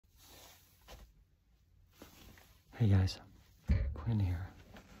Hey guys, Quinn here.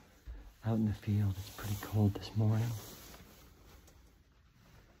 Out in the field, it's pretty cold this morning.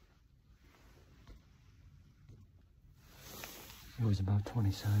 It was about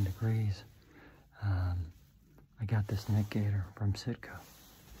 27 degrees. I got this neck gaiter from Sitka.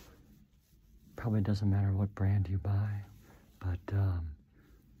 Probably doesn't matter what brand you buy, but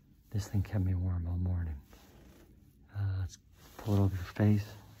this thing kept me warm all morning. Let's pull it over your face.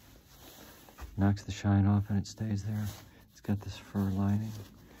 Knocks the shine off and it stays there. It's got this fur lining.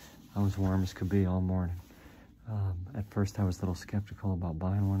 I was warm as could be all morning. At first I was a little skeptical about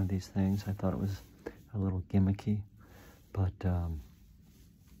buying one of these things. I thought it was a little gimmicky, but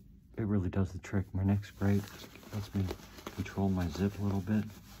it really does the trick. My neck's great. It lets me control my zip a little bit,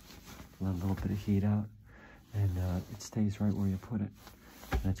 let a little bit of heat out, and it stays right where you put it.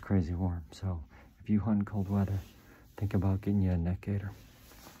 And it's crazy warm. So if you hunt in cold weather, think about getting you a neck gaiter.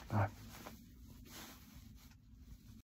 Bye.